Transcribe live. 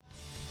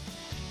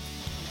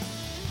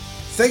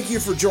Thank you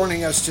for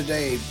joining us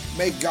today.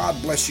 May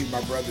God bless you,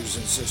 my brothers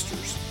and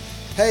sisters.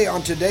 Hey,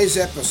 on today's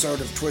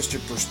episode of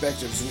Twisted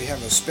Perspectives, we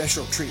have a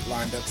special treat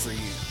lined up for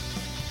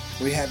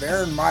you. We have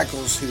Aaron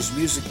Michals, whose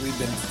music we've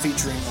been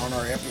featuring on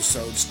our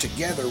episodes,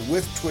 together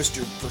with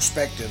Twisted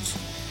Perspectives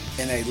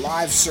in a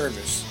live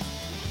service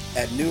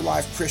at New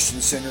Life Christian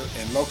Center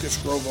in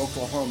Locust Grove,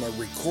 Oklahoma,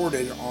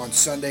 recorded on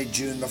Sunday,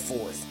 June the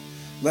 4th.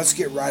 Let's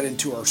get right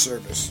into our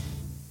service.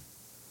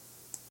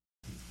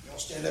 Y'all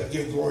stand up and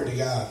give glory to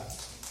God.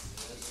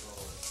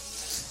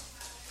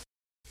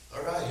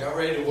 All right, y'all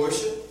ready to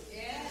worship?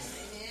 Yes,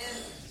 amen.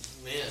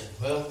 Amen.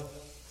 Well,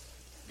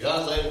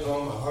 God laid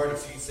upon my heart a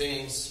few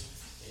things,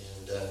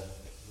 and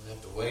I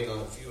have to wait on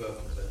a few of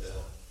them, but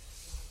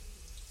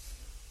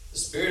the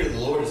Spirit of the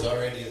Lord is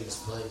already in this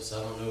place.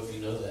 I don't know if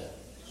you know that,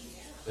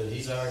 but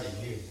He's already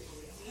here.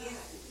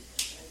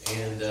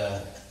 And,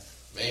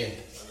 man,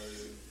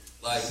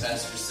 like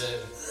Pastor said,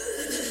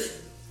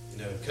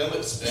 come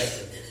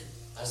expecting.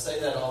 I say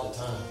that all the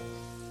time.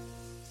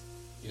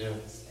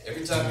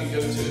 Every time you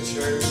go to a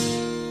church,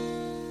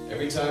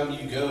 every time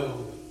you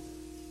go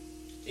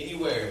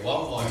anywhere,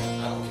 Walmart,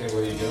 I don't care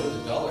where you go,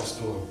 the dollar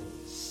store,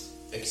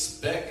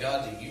 expect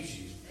God to use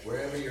you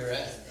wherever you're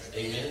at.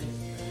 Amen?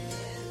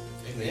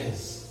 Amen.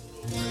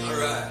 All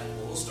right.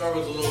 Well, we'll start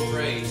with a little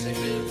praise.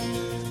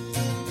 Amen.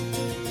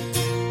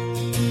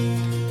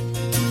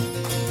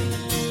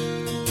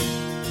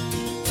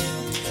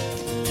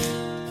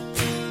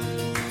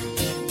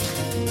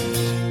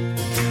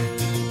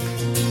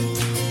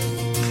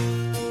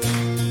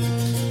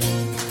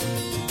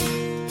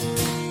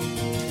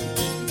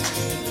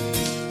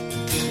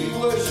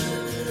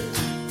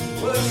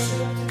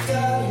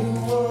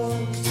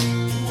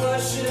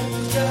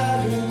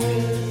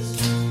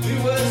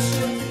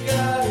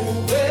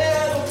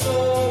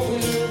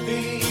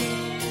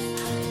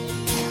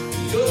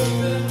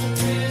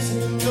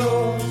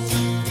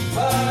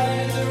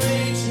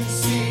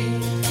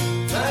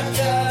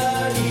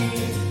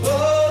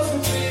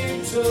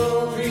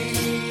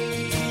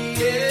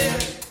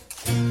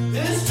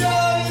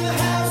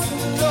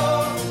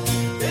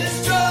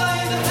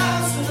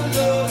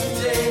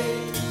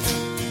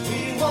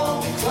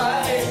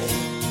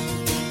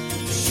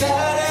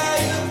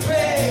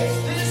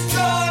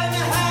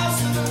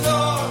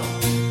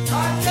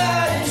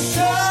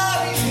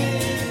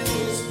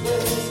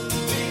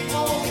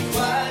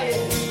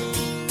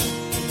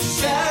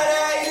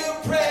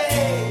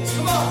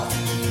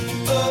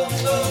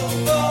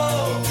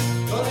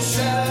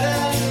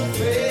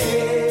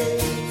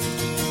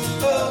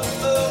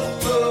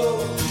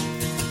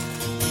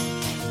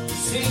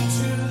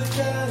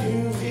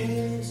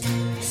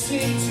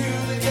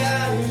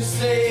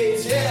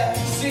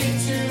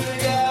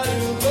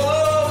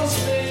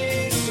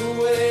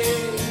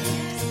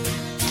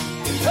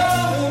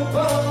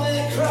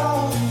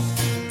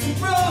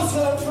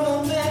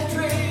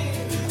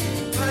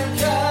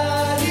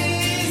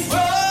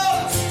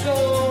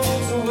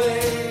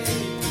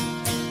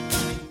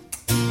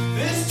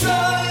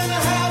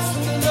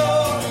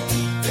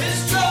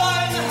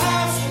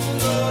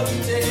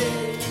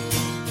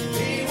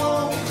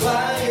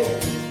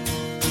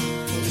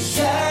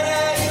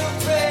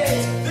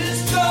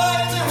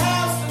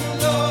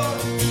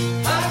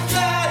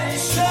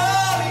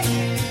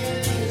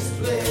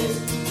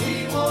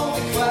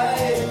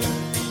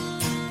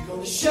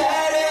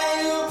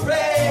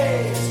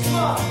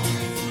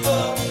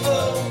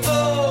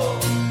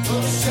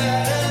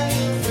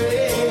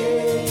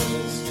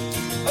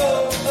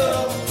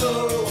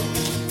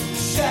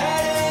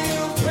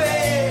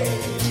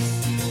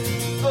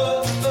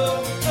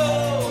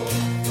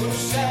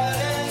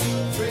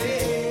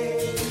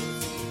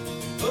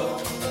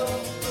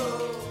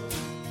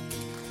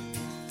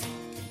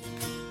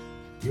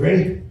 You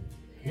ready?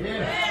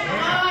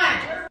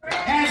 Yeah.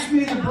 Pass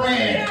me the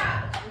bread.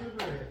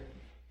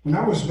 When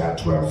I was about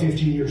 12,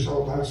 15 years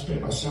old, I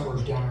spent my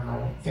summers down on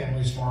our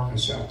family's farm in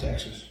South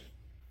Texas.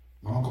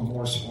 My Uncle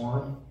Morris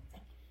farm.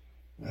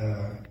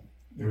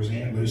 There was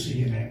Aunt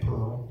Lucy and Aunt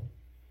Pearl.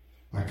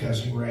 My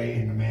cousin Ray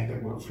and the man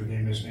that worked for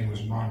them, his name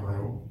was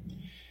Monroe.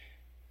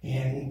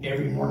 And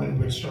every morning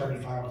we'd start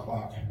at 5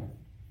 o'clock.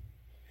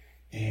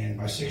 And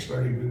by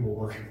 6:30 we were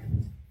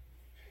working.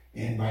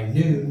 And by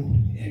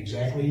noon,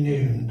 exactly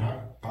noon,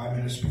 not 5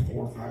 minutes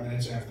before, 5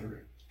 minutes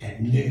after,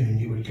 at noon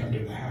you would come to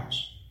the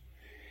house.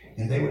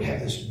 And they would have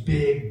this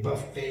big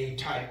buffet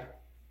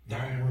type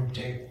dining room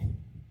table.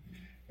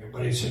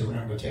 Everybody would sit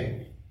around the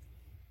table.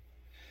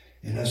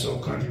 And us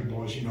old country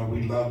boys,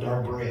 we loved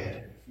our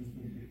bread.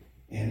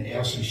 And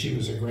Elsie, she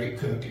was a great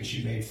cook, and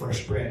she made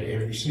fresh bread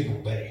every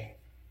single day.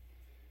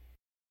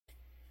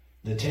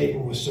 The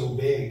table was so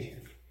big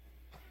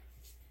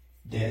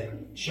that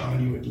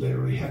Sean, you would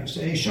literally have to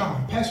say, "Hey,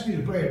 Sean, pass me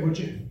the bread, would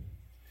you?"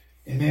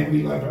 And man,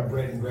 we loved our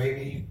bread and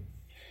gravy.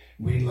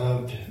 We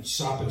loved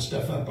sopping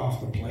stuff up off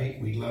the plate.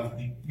 We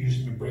loved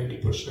using the bread to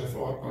put stuff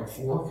on our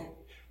fork.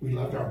 We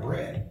loved our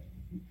bread.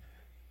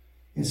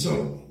 And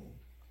so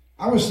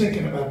I was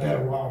thinking about that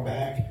a while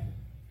back.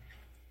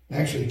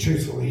 Actually,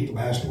 truthfully,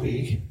 last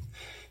week.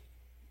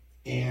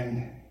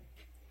 And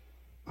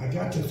I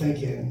got to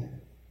thinking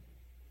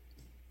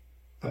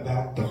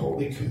about the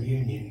Holy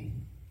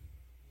Communion.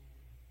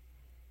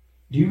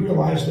 Do you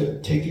realize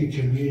that taking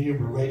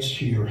communion relates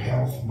to your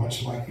health,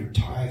 much like your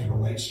tithe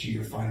relates to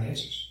your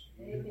finances?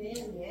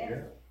 Amen.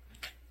 Yeah.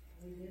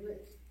 We do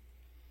it.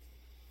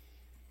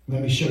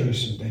 Let me show you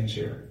some things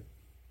here.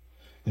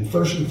 And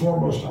first and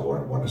foremost, I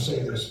want to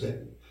say this,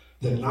 that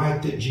the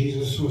night that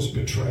Jesus was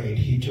betrayed,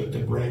 he took the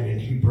bread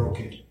and he broke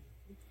it.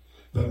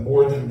 But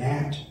more than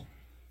that,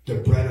 the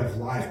bread of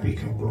life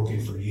became broken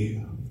for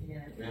you.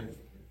 Yeah.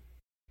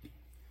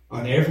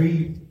 On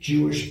every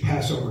Jewish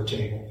Passover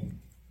table,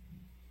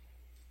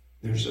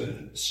 there's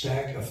a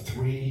stack of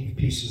 3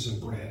 pieces of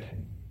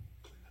bread,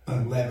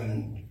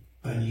 unleavened,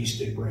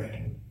 unyeasted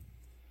bread.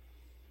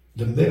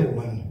 The middle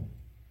one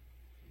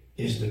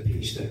is the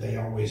piece that they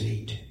always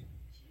eat.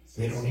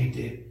 They don't eat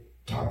the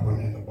top one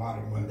and the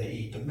bottom one, they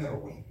eat the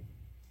middle one.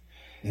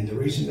 And the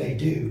reason they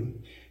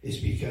do is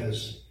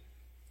because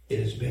it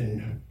has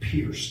been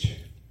pierced,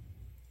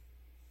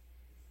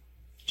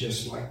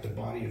 just like the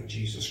body of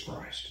Jesus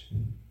Christ.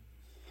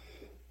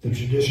 The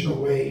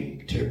traditional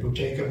way to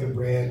partake of the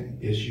bread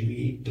is you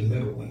eat the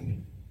middle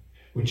one,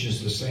 which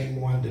is the same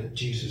one that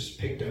Jesus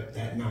picked up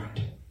that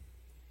night.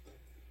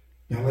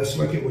 Now let's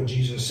look at what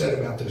Jesus said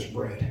about this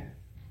bread.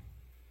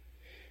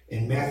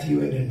 In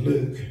Matthew and in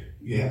Luke,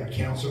 you have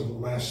accounts of the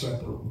Last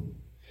Supper.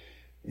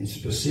 And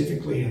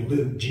specifically in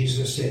Luke,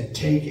 Jesus said,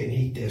 "Take and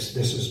eat this.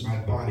 This is my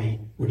body,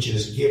 which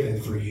is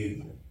given for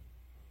you."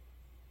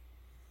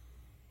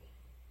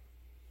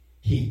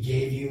 He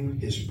gave you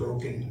his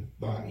broken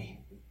body.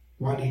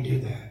 Why did he do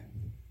that?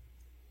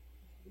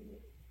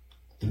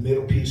 The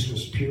middle piece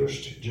was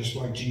pierced, just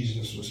like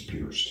Jesus was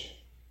pierced.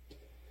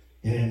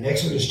 And in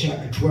Exodus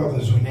chapter 12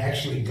 is when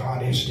actually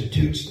God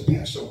institutes the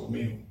Passover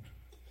meal.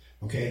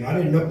 Okay, and I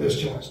didn't know this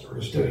till I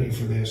started studying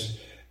for this,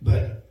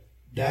 but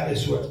that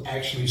is what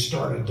actually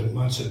started the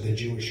months of the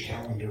Jewish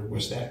calendar,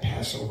 was that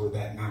Passover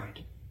that night.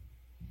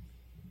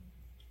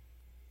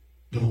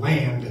 The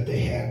lamb that they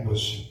had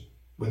was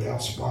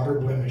without spot or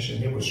blemish,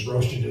 and it was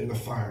roasted in the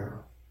fire,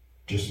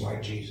 just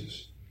like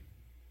Jesus.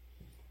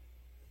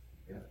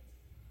 Yeah.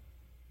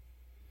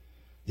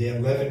 The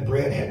unleavened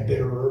bread had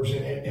bitter herbs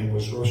in it and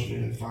was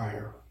roasted in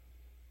fire,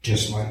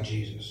 just like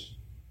Jesus.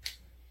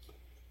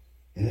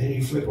 And then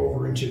you flip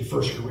over into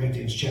 1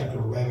 Corinthians chapter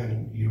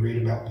 11, you read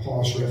about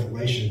Paul's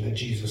revelation that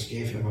Jesus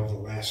gave him of the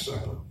Last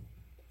Supper.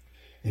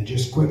 And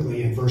just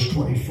quickly in verse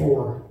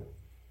 24,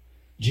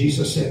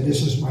 Jesus said,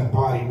 "This is my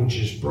body which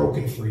is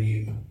broken for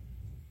you."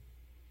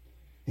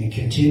 And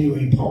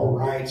continuing, Paul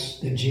writes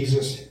that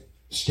Jesus,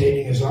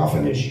 stating, "As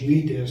often as you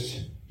eat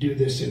this, do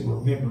this in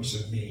remembrance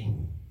of me."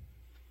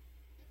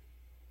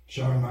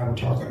 Sean and I were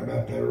talking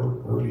about that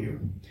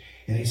earlier.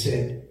 And he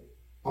said,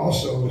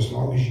 "Also, as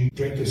long as you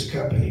drink this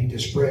cup and eat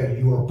this bread,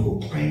 you are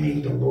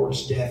proclaiming the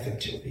Lord's death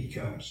until he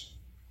comes.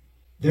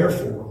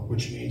 Therefore,"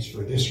 which means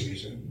for this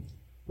reason.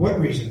 What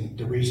reason?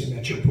 The reason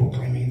that you're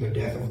proclaiming the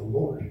death of the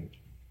Lord.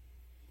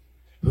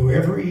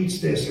 "Whoever eats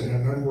this in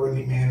an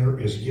unworthy manner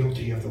is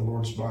guilty of the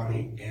Lord's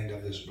body and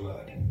of his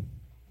blood."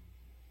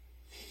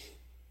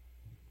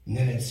 And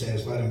then it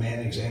says, "Let a man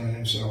examine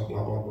himself,"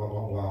 blah, blah, blah,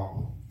 blah,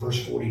 blah.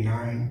 Verse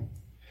 49,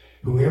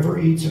 "Whoever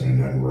eats in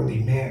an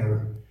unworthy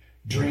manner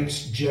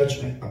drinks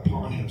judgment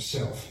upon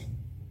himself,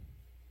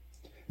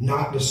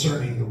 not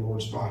discerning the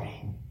Lord's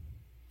body."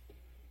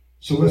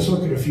 So let's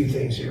look at a few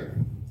things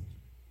here.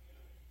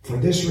 "For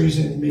this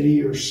reason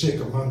many are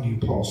sick among you,"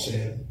 Paul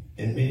said,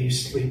 "and many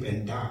sleep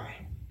and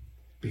die,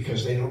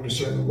 because they don't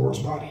discern the Lord's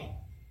body."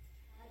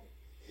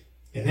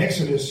 In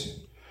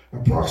Exodus,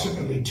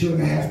 approximately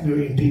 2.5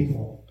 million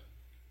people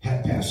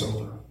had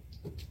Passover.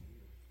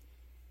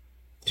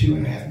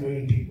 2.5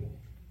 million people.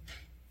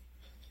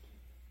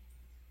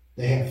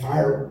 They had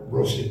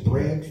fire-roasted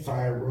bread,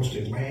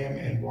 fire-roasted lamb,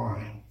 and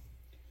wine.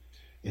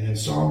 And in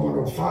Psalm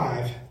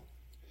 105,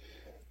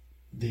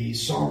 the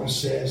psalmist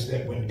says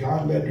that when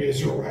God led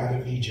Israel out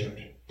of Egypt,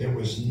 there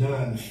was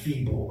none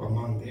feeble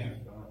among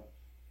them.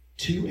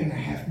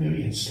 2.5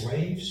 million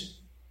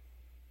slaves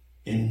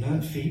and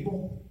none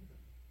feeble?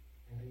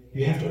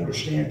 You have to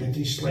understand that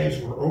these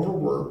slaves were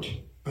overworked,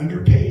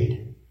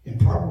 underpaid, and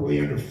probably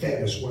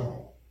underfed as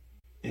well.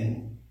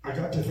 And I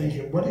got to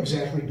thinking, what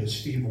exactly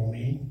does feeble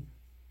mean?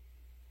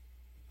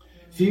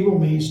 Feeble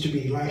means to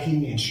be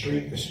lacking in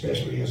strength,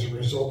 especially as a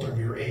result of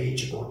your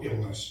age or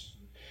illness.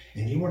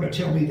 And you want to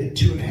tell me that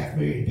 2.5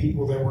 million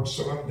people, there were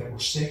some of them that were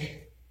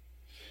sick?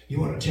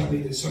 You want to tell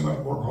me that some of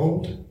them were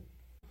old?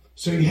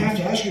 So you have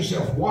to ask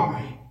yourself,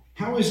 why?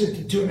 How is it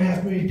that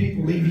 2.5 million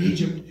people leave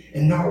Egypt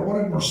and not one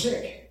of them are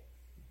sick?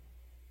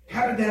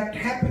 How did that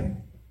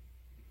happen?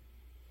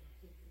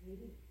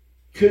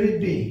 Could it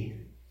be,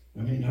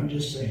 I'm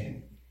just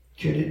saying,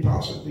 could it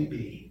possibly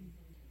be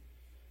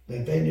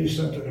that they knew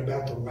something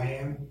about the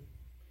lamb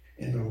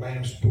and the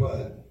lamb's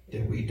blood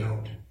that we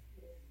don't?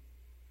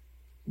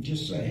 I'm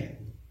just saying.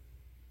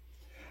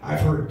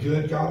 I've heard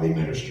good, godly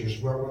ministers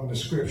dwell on the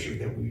scripture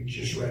that we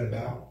just read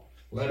about.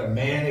 Let a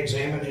man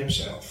examine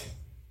himself.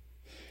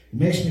 It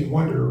makes me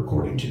wonder,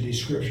 according to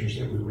these scriptures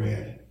that we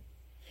read,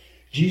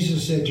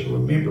 Jesus said to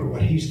remember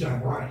what he's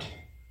done right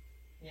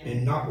Yeah.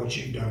 and not what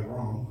you've done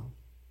wrong.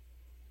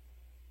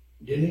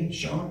 Didn't he,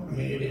 Sean? I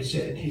mean,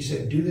 he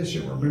said, do this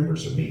in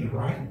remembrance of me,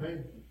 right?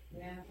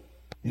 Yeah.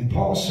 And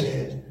Paul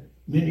said,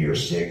 many are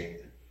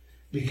sick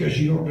because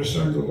you don't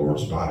discern the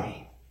Lord's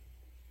body.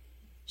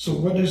 So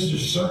what does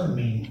discern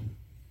mean?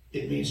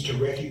 It means to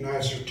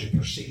recognize or to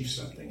perceive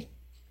something.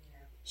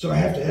 So I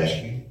have to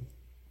ask you,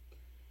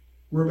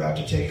 we're about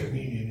to take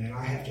communion, and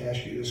I have to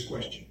ask you this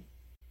question.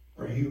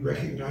 Are you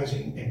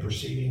recognizing and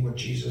perceiving what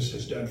Jesus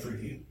has done for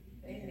you?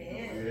 Amen.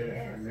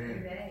 Yes.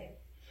 Amen.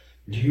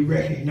 Do you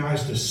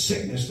recognize the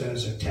sickness that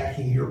is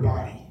attacking your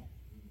body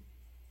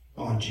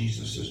on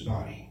Jesus'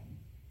 body?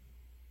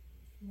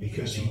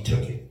 Because he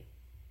took it.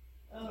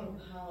 Oh,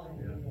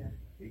 hallelujah.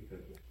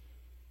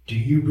 Do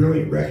you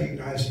really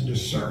recognize and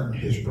discern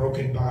his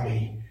broken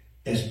body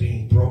as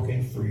being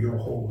broken for your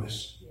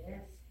wholeness?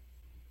 Yes.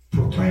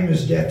 Proclaim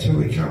his death till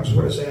he comes.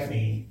 What does that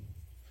mean?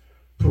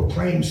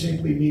 Proclaim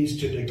simply means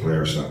to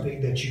declare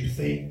something that you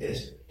think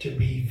is to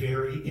be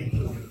very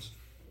important.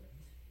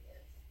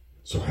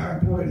 So how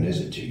important is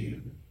it to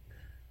you?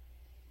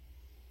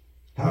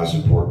 How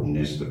important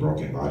is the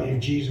broken body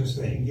of Jesus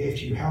that he gave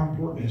to you? How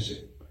important is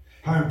it?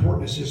 How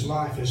important is his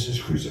life? Is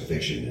his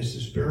crucifixion? Is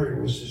his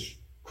burial? Is his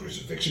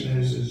crucifixion?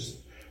 Is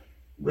his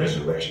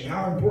resurrection?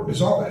 How important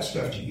is all that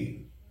stuff to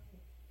you?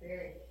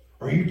 Very.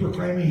 Are you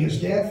proclaiming his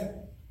death?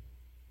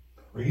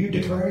 Are you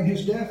declaring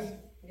his death?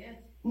 Yes.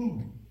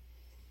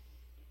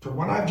 From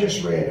what I've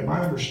just read and my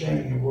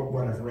understanding of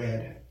what I've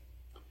read,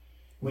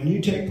 when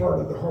you take part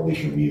of the Holy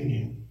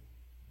Communion,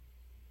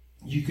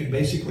 you can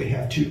basically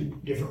have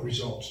two different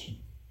results.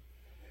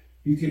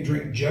 You can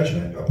drink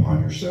judgment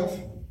upon yourself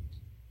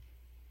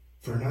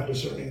for not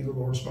discerning the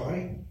Lord's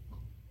body,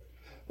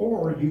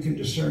 or you can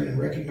discern and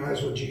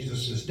recognize what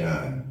Jesus has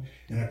done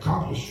and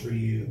accomplished for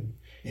you,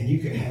 and you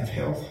can have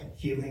health,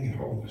 healing, and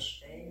wholeness.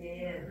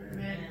 Amen.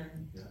 Amen.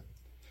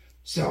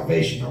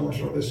 Salvation, I want to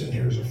throw this in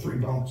here as a free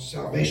bonus.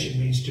 Salvation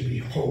means to be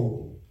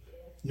whole,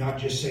 not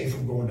just saved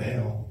from going to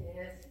hell.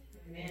 Yes.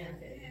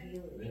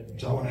 Amen.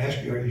 So I want to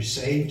ask you, are you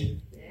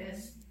saved?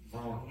 Yes. Yeah.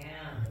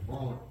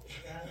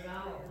 Got it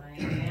all.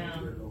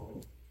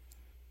 Amen.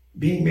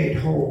 Being made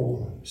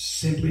whole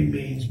simply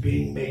means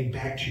being made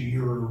back to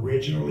your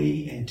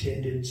originally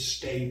intended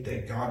state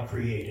that God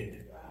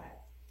created.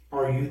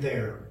 Are you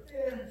there?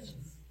 Yes.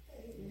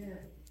 Amen.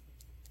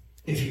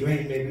 If you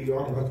ain't, maybe you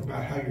ought to look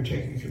about how you're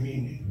taking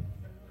communion.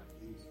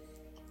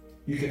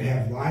 You can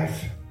have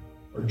life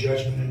or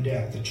judgment and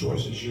death. The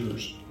choice is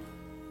yours.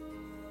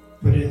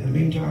 But in the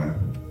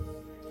meantime,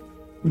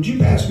 would you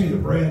pass me the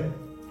bread?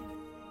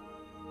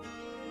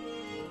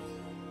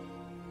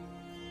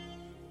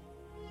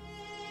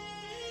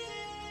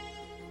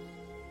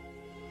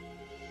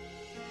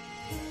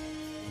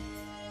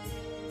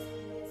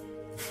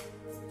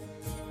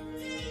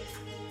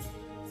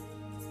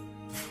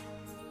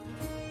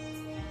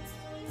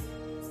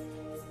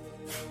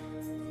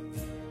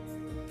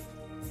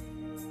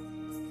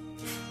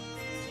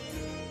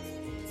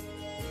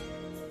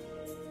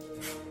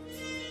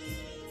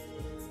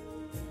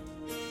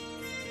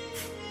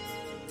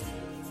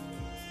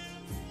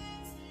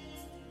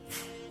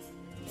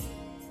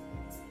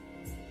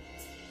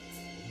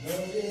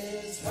 Love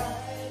is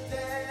higher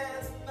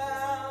than the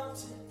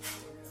mountain,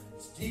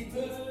 it's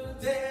deeper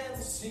than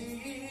the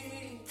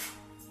sea,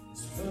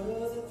 it's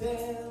further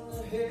than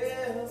the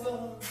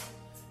heaven,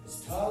 it's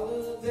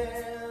taller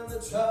than the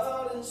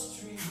tallest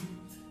tree,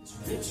 it's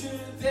richer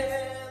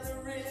than the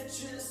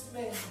richest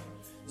man.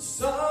 There's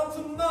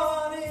something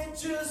money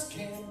just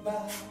can't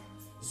buy,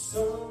 there's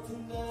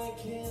something I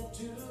can't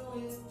do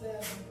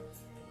without.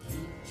 I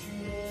need you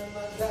in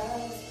my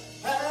life,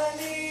 I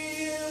need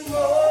you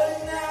more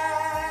than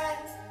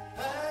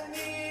I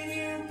need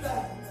you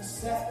by my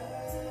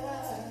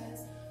side.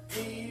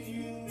 Need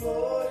you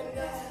more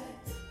than I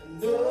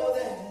know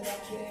that I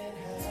can't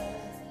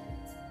hide.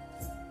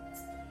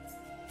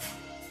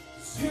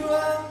 'Cause you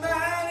are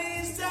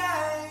my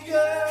desire,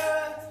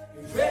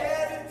 you're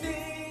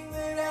everything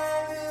that I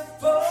live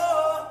for.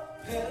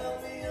 Help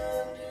me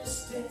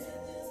understand the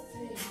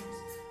things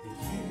that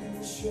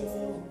you show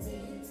me.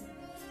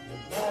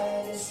 You're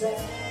my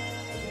desire.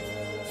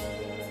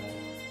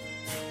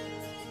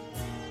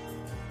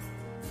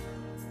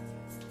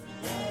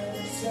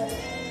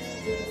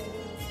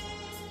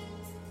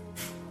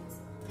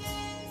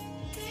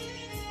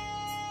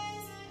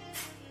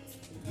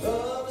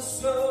 Love is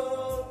so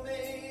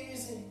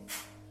amazing.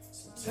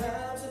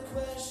 Sometimes I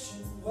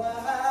question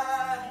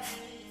why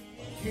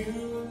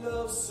you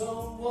love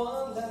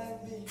someone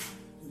like me,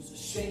 who's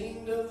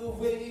ashamed of the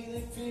way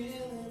they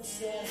feel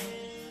inside.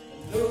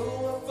 I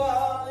know I've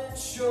fallen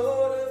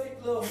short of your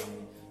glory,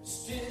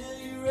 still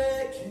you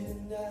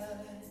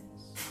recognize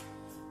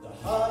the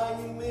heart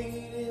you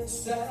made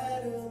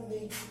inside of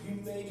me. You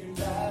make your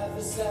life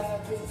a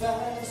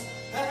sacrifice.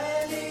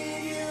 I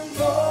need you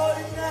more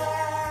than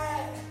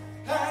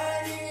I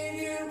need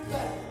you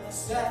by my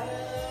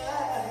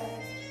side.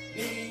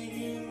 Need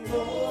you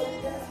more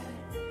than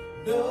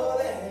I know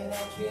that I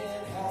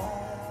can't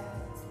hide.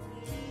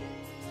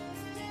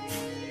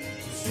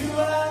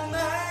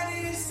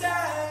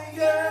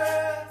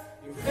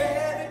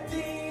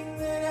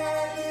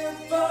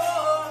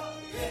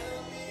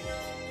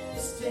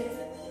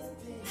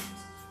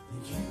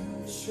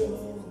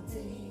 show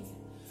me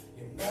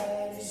you're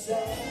my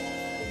desire.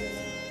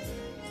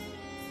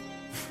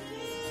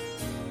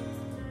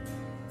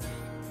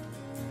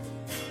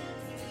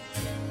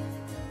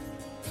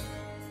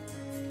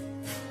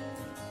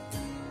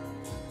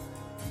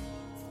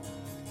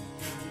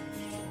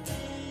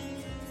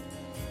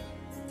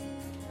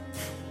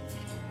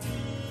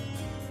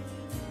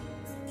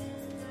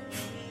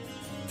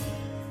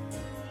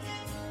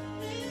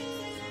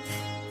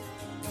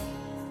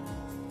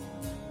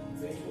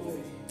 Make a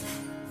way.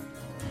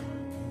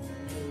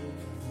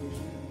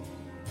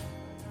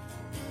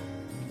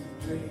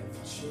 Break the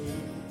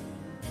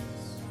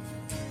chains.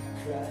 I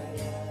cry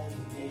out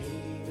your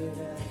name and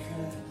I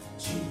cry,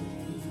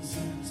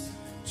 Jesus,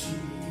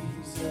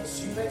 Jesus.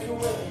 You make a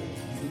way,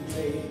 you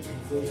make a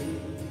way.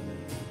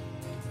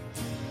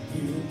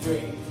 You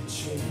break the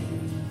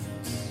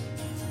chains.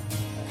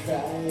 I cry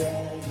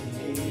out your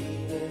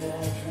name and I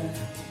cry,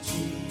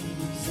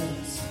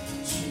 Jesus,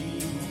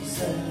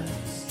 Jesus.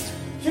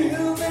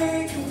 You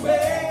make a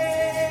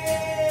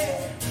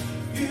way.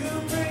 You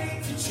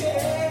break the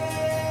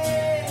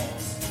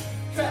chains.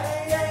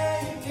 Cry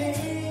out your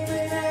name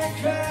and I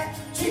cry,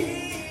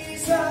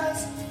 Jesus,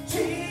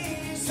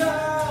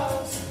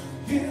 Jesus.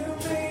 You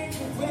make a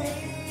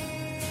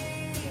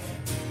way.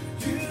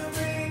 You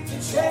break the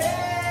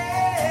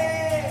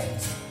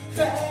chains.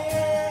 Cry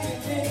out your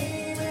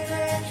name and I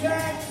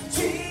cry,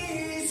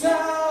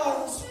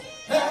 Jesus.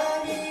 I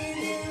need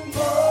you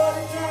more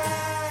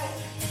tonight.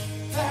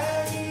 I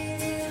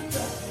need you by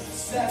my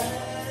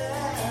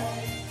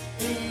side.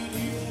 Need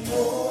you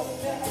more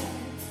tonight.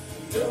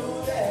 Know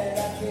that I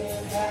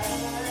can't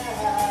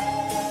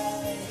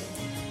hide.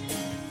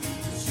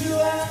 'Cause you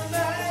are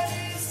my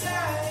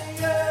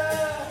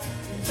desire.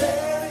 And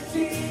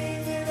everything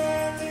that I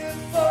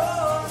live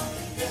for.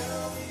 Now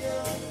the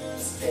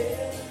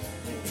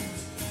understanding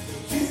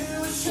you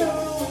are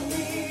showing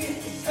me.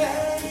 I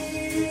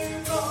need you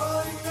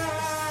more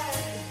tonight.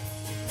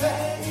 I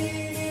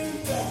need you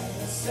by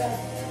my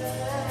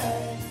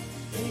side.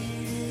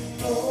 Need you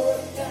more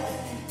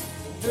tonight.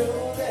 Know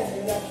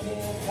that I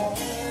can't hide.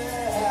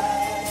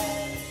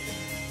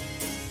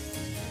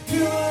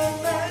 You are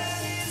my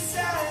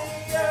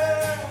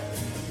desire.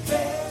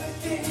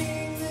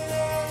 Everything that I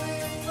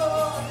live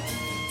for.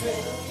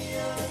 Tell me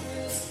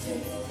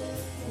understanding.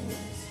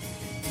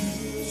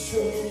 You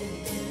show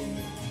me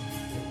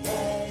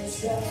my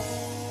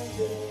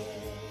desire.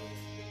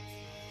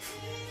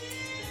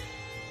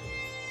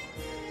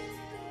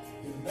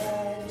 You're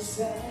my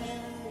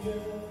desire.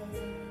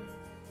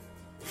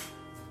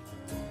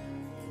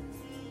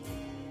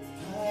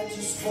 I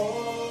just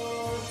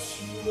want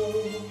you,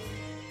 Lord.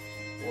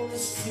 Wanna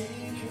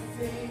seek your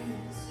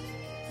face.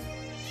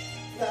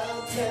 Bow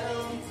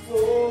down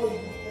before you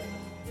now.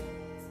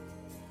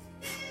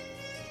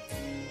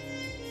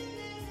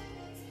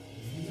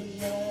 You're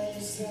my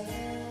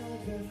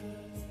desire.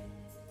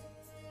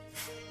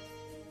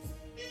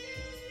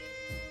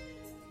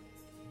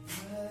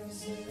 My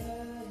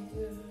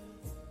desire.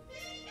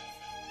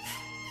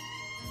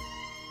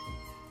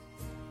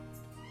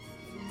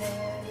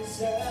 My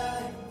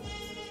desire.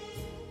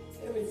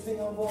 Everything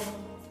I want,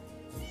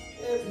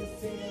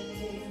 everything I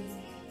need.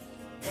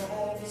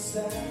 My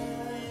desire.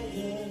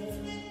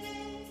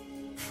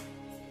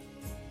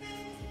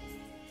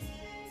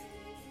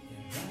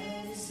 My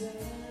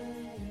desire.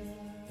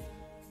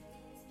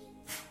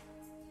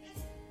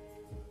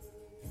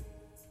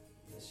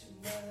 Yes, you're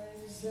my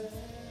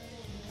desire.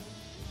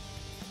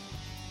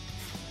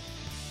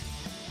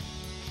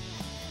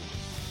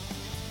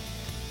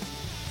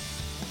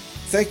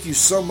 Thank you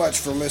so much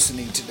for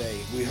listening today.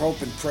 We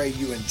hope and pray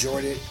you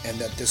enjoyed it and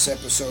that this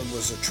episode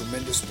was a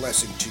tremendous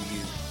blessing to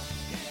you.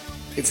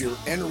 If you're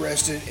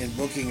interested in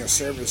booking a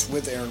service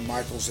with Aaron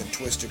Michals and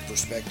Twisted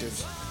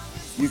Perspectives,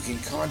 you can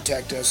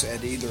contact us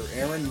at either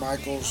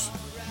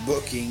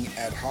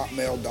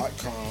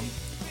aaronmichaelsbooking@hotmail.com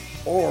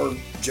or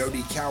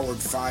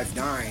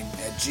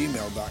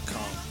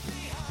jodycoward59@gmail.com.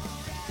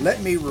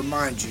 Let me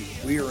remind you,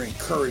 we are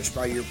encouraged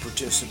by your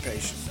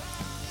participation.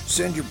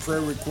 Send your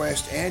prayer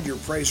request and your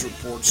praise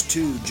reports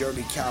to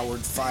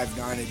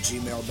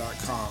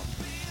jodycoward59@gmail.com.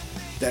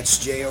 That's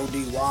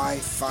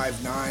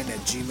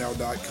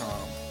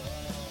JODY59@gmail.com.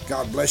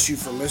 God bless you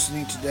for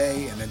listening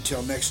today, and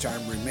until next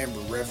time, remember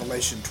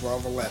Revelation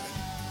 12:11.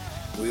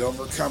 We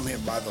overcome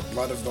him by the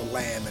blood of the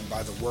Lamb and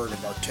by the word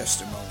of our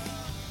testimony.